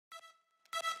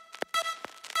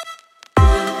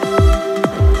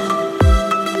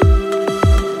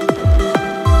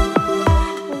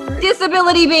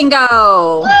disability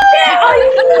bingo.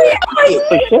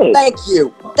 Thank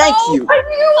you. Thank you. I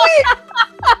knew it.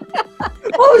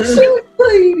 Oh, shoot,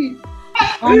 lady.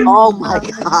 Oh my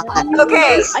God.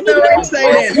 Okay. I need to get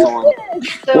excited.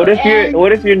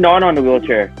 What if you're not on the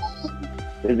wheelchair?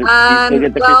 Do you still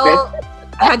get the well,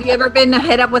 have you ever been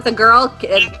hit up with a girl?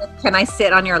 Can I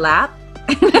sit on your lap?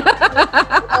 Yep.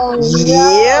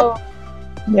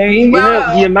 There you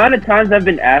go. The amount of times I've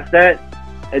been asked that,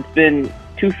 it's been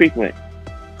too frequent.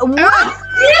 What?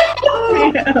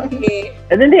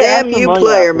 And then they ask Damn for you, money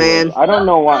player, afterwards. man. I don't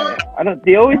know why.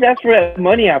 They always ask for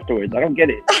money afterwards. I don't get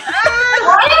it.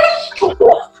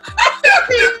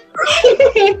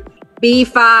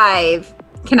 B5.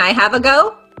 Can I have a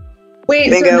go? Wait,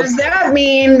 Bingo. so does that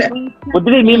mean What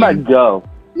do they mean by go?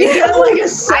 is that like a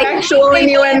sexual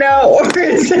innuendo, or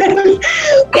is it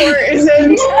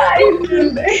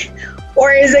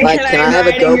Like, can I have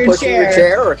a ride go in your pushing your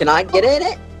chair, or can I get in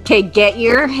it? Okay, get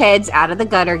your heads out of the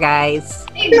gutter, guys.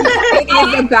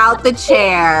 It's about the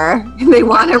chair. They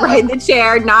want to ride the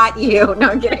chair, not you. No,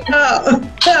 I'm kidding. Oh,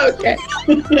 okay.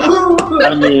 I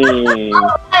mean,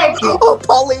 Oh,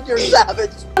 Pauline, you're savage.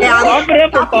 Yeah, pop it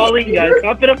up for Pauline, guys.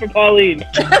 Pop it up for Pauline.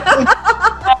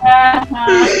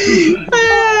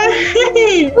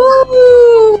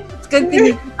 woo! It's good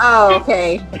thing. Oh,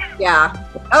 okay. Yeah.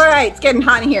 All right, it's getting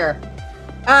hot in here.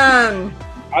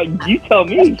 You tell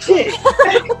me. Shit.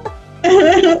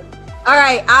 All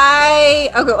right,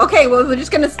 okay, well, we're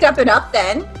just gonna step it up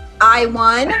then. I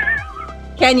won.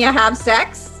 Can you have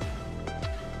sex?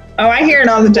 Oh, I hear it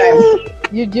all the time.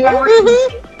 You do?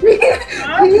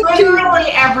 Literally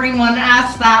everyone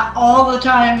asks that all the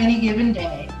time, any given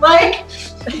day. Like,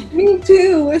 Me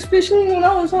too, especially when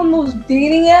I was on those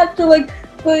dating apps. They're like,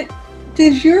 but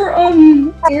does your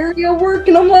area work?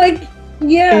 And I'm like,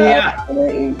 yeah.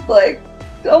 Like,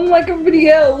 I'm like everybody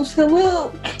else.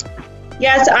 Hello.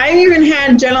 Yes, I've even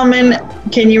had gentlemen.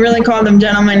 Can you really call them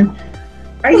gentlemen?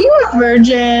 Are you a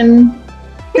virgin?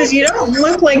 Because you don't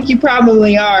look like you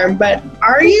probably are, but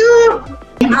are you?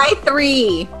 I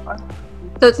 3.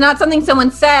 So it's not something someone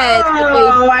says.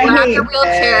 Oh, I have hate your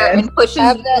wheelchair this. and pushes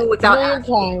Have you that without million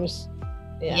asking. times.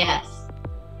 Yeah. yes.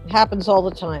 It happens all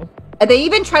the time. They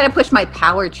even try to push my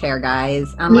power chair,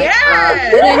 guys. I'm like,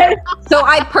 Yes! so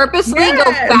I purposely go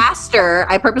Yes! faster.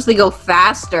 I purposely go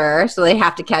faster so they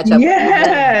have to catch up.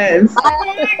 Yes.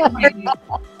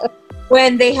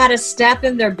 When they had a step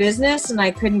in their business and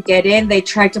I couldn't get in, they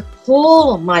tried to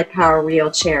pull my power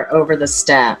wheelchair over the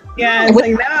step. Yeah, it's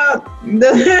like,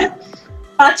 no.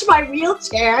 Touch my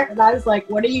wheelchair. And I was like,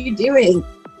 what are you doing?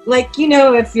 Like, you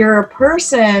know, if you're a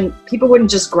person, people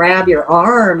wouldn't just grab your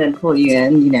arm and pull you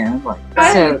in, you know. Like,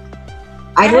 so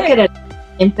I look at it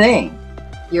same thing.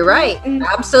 You're right.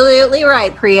 Absolutely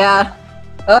right, Priya.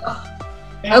 Oh.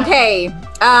 Okay.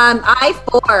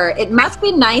 I4. It must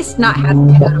be nice not having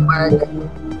to go to work.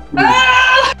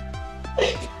 I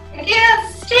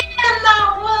can't stand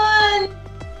that one.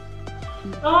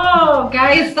 Oh,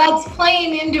 guys, that's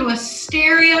playing into a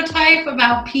stereotype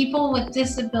about people with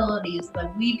disabilities,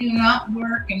 that we do not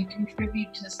work and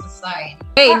contribute to society.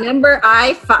 Hey, number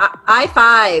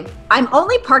I5. I'm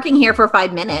only parking here for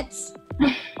 5 minutes.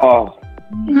 Oh.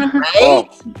 Right?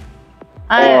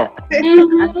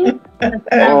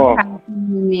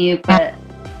 Me, but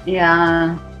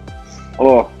yeah,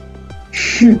 Oh.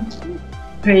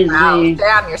 crazy. Wow,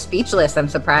 damn, you're speechless. I'm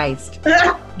surprised.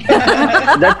 That's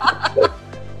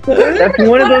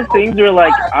one of those things where,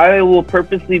 like, I will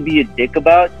purposely be a dick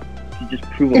about to just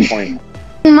prove a point.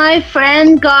 My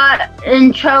friend got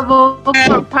in trouble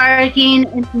for parking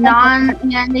in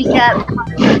non-handicapped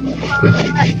parking spot.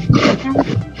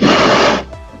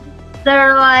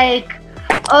 They're like,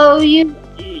 "Oh,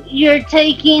 you're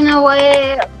taking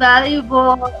away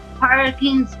valuable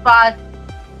parking spots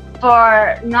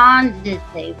for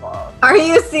non-disabled." Are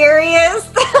you serious?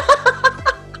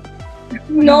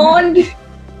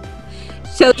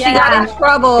 So she got in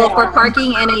trouble for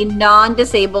parking in a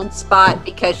non-disabled spot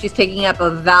because she's taking up a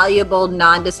valuable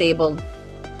non-disabled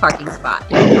parking spot.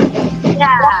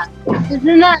 Yeah,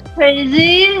 isn't that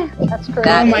crazy? That's crazy.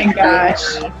 That Oh my is gosh.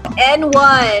 crazy.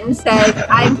 N1 says,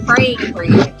 I'm praying for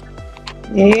you.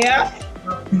 Yeah.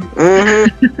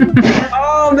 Mm-hmm.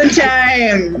 All the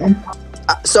time.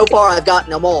 So far, I've gotten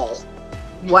them all.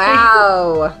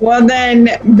 Wow. Well then,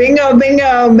 bingo,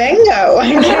 bingo, bango.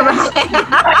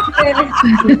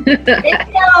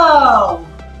 Bingo!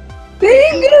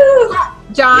 Bingo!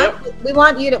 John, we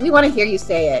want to hear you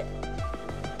say it.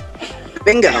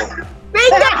 Bingo.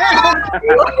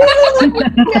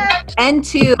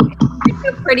 N2, you're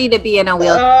too pretty to be in a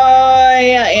wheelchair. Oh,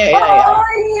 yeah.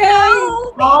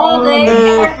 Oh, All day,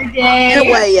 every day.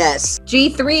 Anyway, yes.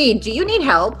 G3, do you need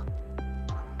help?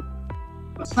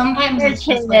 Sometimes it's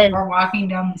just like we're walking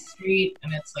down the street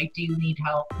and it's like, do you need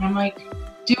help? And I'm like,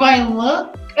 do I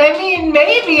look? I mean,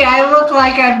 maybe I look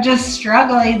like I'm just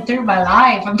struggling through my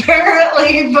life,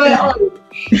 apparently, but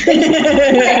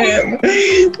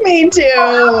Me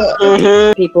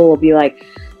too. People will be like,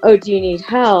 oh, do you need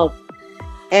help?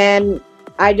 And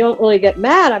I don't really get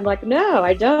mad. I'm like, no,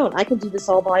 I don't. I can do this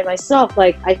all by myself.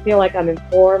 Like, I feel like I'm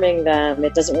informing them.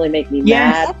 It doesn't really make me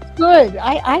mad. That's good.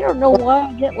 I don't know why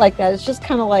I get like that. It's just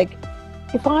kind of like,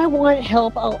 if I want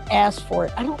help, I'll ask for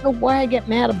it. I don't know why I get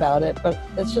mad about it, but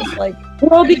it's just like...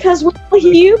 Well, because we're all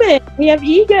human. We have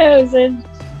egos and,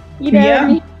 you know,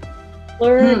 we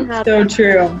learn how so to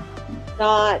true.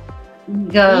 not be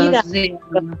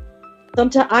that.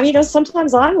 Sometimes,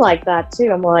 sometimes I'm like that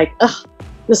too. I'm like, ugh,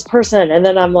 this person. And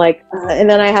then I'm like, and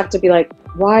then I have to be like,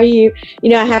 why are you,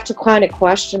 I have to kind of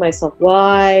question myself.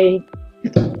 Why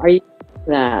are you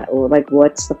that? Or like,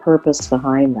 what's the purpose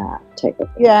behind that type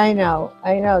of thing? Yeah, I know.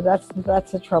 That's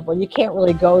the trouble. You can't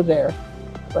really go there.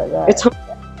 But it's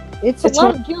a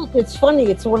lot of guilt. It's funny.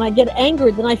 It's when I get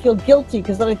angry, then I feel guilty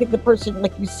because then I think the person,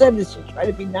 like you said, is just trying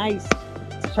to be nice,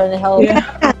 is trying to help. Yeah.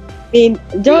 I mean,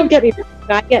 don't get me wrong.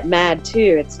 I get mad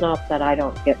too. It's not that I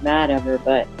don't get mad ever,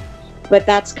 but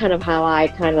that's kind of how I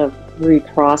kind of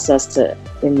reprocessed it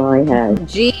in my head.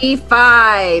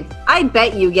 G5, I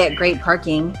bet you get great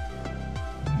parking.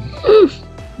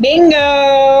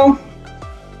 Bingo!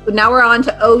 Now we're on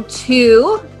to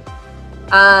O2.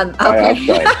 Okay.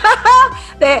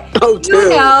 O2. You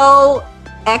know,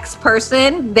 X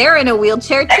person, they're in a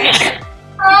wheelchair too.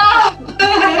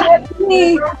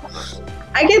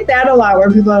 I get that a lot where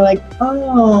people are like,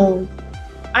 oh,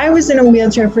 I was in a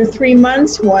wheelchair for 3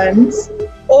 months once.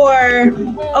 Or,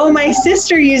 oh, my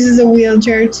sister uses a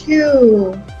wheelchair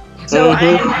too. So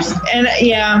I understand,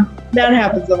 yeah, that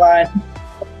happens a lot.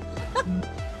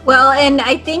 Well, and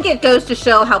I think it goes to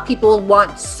show how people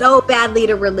want so badly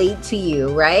to relate to you,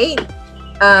 right?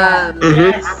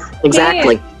 Yes.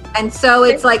 Exactly. And so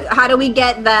it's like, how do we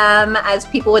get them as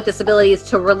people with disabilities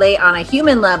to relate on a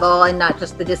human level and not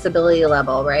just the disability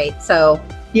level, right? So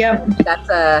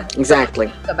that's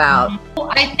exactly about.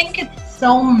 I think it's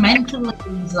so mentally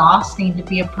exhausting to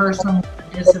be a person with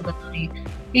a disability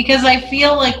because I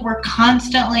feel like we're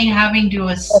constantly having to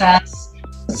assess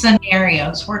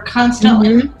scenarios. We're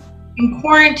constantly in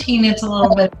quarantine. It's a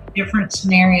little bit different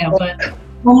scenario, but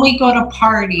when we go to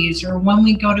parties or when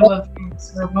we go to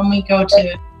events or when we go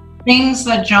to things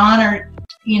that John or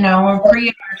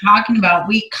Priya are talking about,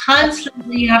 we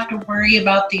constantly have to worry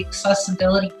about the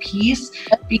accessibility piece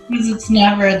because it's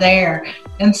never there.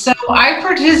 And so I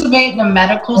participate in a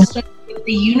medical study at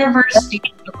the University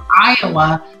of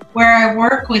Iowa where I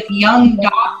work with young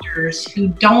doctors who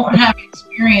don't have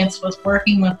experience with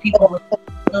working with people with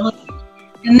disabilities.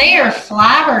 And they are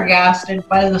flabbergasted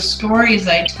by the stories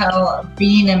I tell of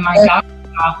being in my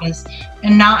doctor's office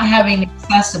and not having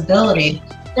accessibility.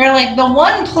 They're like, the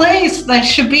one place that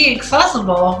should be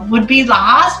accessible would be the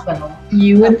hospital.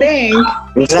 You would think.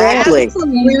 Exactly.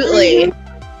 Absolutely.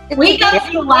 We got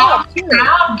to be loud,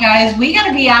 guys. We got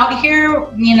to be out here,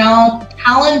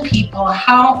 telling people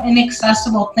how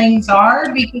inaccessible things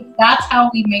are because that's how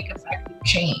we make effective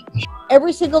change.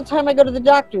 Every single time I go to the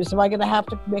doctors, am I going to have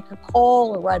to make a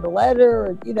call or write a letter,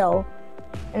 or,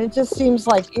 and it just seems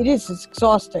like it's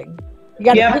exhausting. You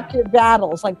got to pick your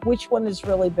battles, like which one is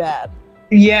really bad.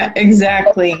 Yeah,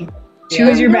 exactly.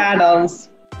 Choose your battles.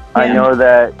 I know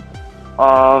that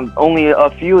only a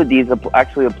few of these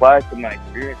actually apply to my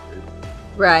experiences.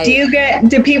 Right.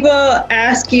 Do people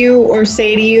ask you or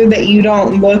say to you that you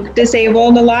don't look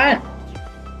disabled a lot?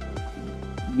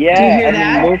 Yeah, Do you hear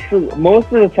that?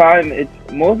 Most of the time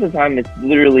it's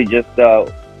literally just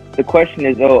the question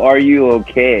is, oh, are you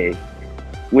okay?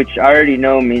 Which I already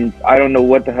know means I don't know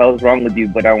what the hell is wrong with you,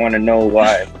 but I want to know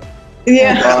why.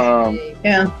 Yeah.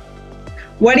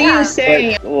 What do you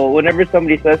say? Well, whenever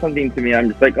somebody says something to me, I'm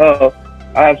just like, oh,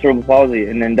 I have cerebral palsy,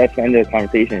 and then that's the end of the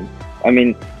conversation. I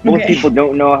mean, most people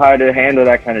don't know how to handle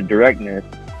that kind of directness.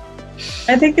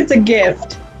 I think it's a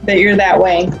gift that you're that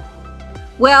way.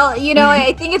 Well,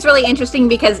 I think it's really interesting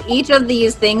because each of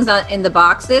these things in the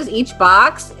boxes, each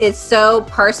box is so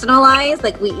personalized.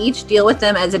 Like we each deal with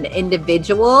them as an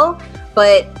individual,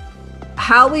 but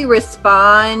how we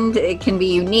respond, it can be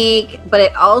unique, but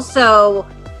it also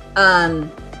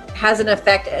has an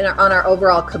effect on our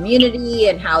overall community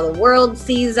and how the world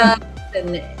sees us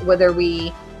and whether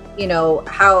we,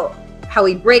 how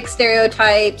we break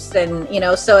stereotypes and,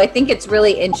 so I think it's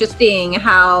really interesting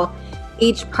how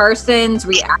each person's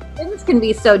reactions can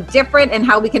be so different and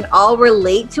how we can all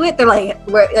relate to it. They're like,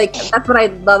 that's what I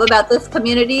love about this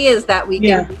community is that we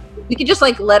can just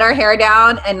like let our hair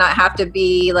down and not have to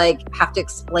have to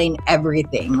explain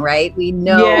everything, right? We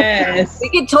know we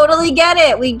can totally get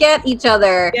it. We get each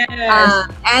other. Yes.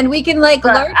 And we can like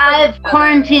learn. I have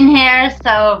quarantine hair,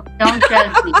 so don't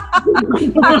judge me.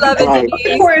 I love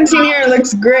it. Quarantine hair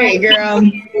looks great, girl.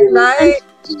 Right?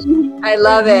 I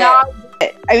love it.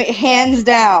 I mean, hands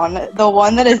down, the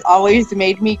one that has always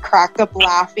made me crack up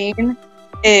laughing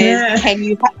is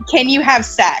can you have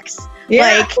sex? Yeah.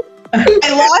 Like,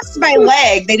 I lost my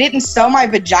leg. They didn't sew my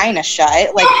vagina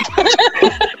shut. Like,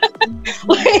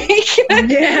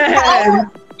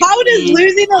 how does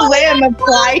losing a limb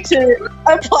apply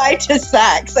to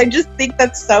sex? I just think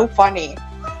that's so funny.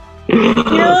 You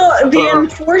know, the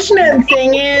unfortunate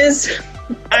thing is,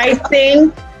 I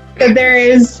think that there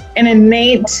is an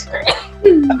innate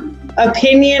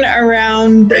opinion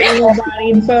around the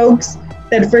able-bodied folks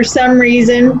that for some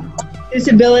reason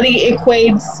disability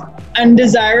equates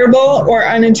undesirable or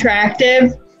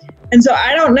unattractive. And so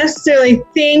I don't necessarily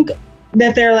think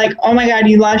that they're like, oh my God,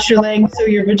 you lost your leg, so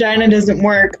your vagina doesn't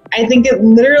work. I think it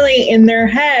literally in their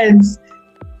heads,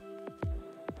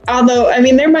 although, I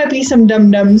mean, there might be some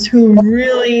dum-dums who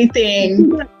really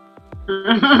think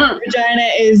vagina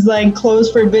is like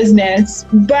closed for business.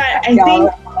 But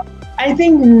I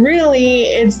think really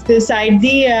it's this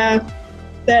idea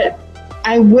that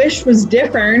I wish was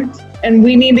different and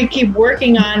we need to keep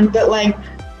working on, but like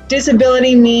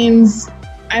disability means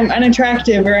I'm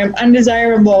unattractive or I'm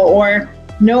undesirable or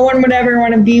no one would ever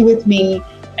want to be with me.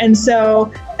 And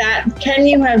so that can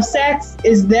you have sex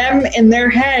is them in their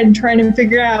head trying to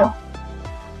figure out,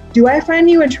 do I find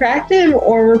you attractive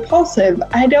or repulsive?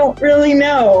 I don't really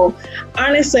know.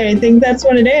 Honestly, I think that's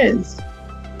what it is.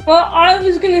 Well, I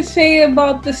was going to say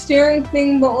about the staring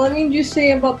thing, but let me just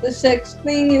say about the sex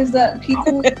thing is that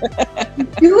people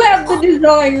do have the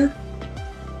desire.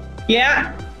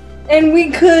 Yeah. And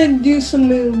we could do some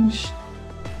moves.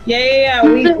 Yeah.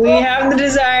 We have the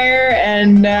desire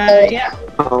and yeah.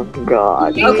 Oh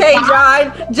God. Okay,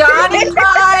 John and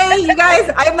Ty, you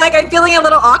guys, I'm feeling a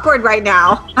little awkward right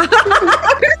now.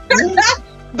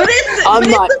 I'm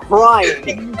not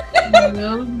crying.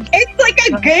 It's like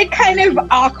a good kind of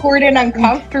awkward and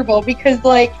uncomfortable because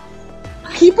like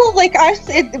people like us,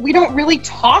 we don't really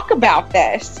talk about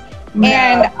this. No.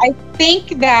 And I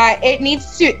think that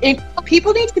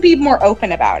people need to be more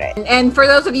open about it. And for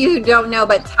those of you who don't know,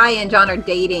 but Ty and John are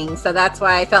dating, so that's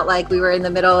why I felt like we were in the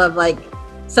middle of like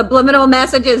subliminal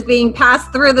messages being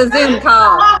passed through the Zoom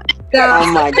call. So.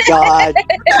 Oh my God.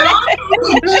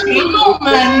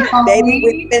 Baby,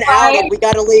 we've been out. We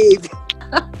gotta leave.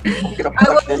 I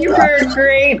wish you were a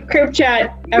great Crip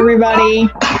Chat, everybody.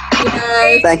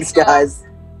 Yes. Thanks, guys.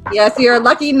 Yes, you're a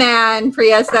lucky man,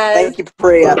 Priya says. Thank you,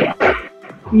 Priya.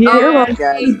 You're welcome.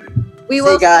 Guys. We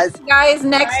will see you guys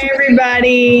next week. Bye,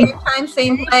 everybody. Same time,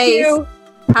 same place.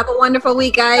 Have a wonderful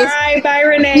week, guys. Bye,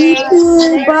 Renee.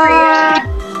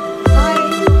 Bye.